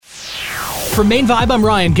From Maine Vibe, I'm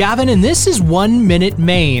Ryan Gavin, and this is 1 Minute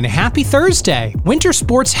Maine. Happy Thursday. Winter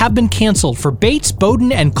sports have been canceled for Bates,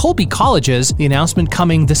 Bowdoin, and Colby colleges. The announcement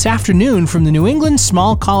coming this afternoon from the New England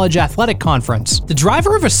Small College Athletic Conference. The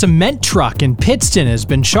driver of a cement truck in Pittston has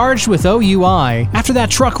been charged with OUI after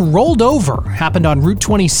that truck rolled over. Happened on Route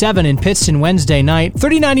 27 in Pittston Wednesday night.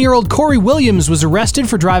 39-year-old Corey Williams was arrested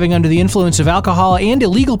for driving under the influence of alcohol and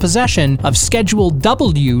illegal possession of Schedule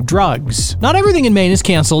W drugs. Not everything in Maine is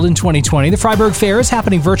canceled in 2020. The Freiburg Fair is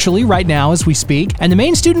happening virtually right now as we speak, and the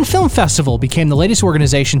Maine Student Film Festival became the latest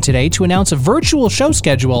organization today to announce a virtual show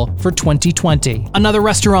schedule for 2020. Another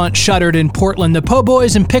restaurant shuttered in Portland. The Po'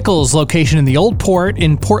 Boys and Pickles location in the Old Port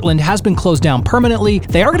in Portland has been closed down permanently.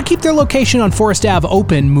 They are going to keep their location on Forest Ave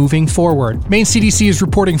open moving forward. Maine CDC is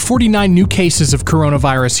reporting 49 new cases of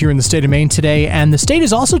coronavirus here in the state of Maine today, and the state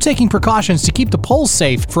is also taking precautions to keep the polls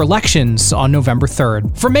safe for elections on November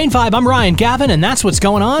 3rd. From Maine Vibe, I'm Ryan Gavin, and that's what's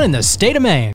going on in the state of Maine.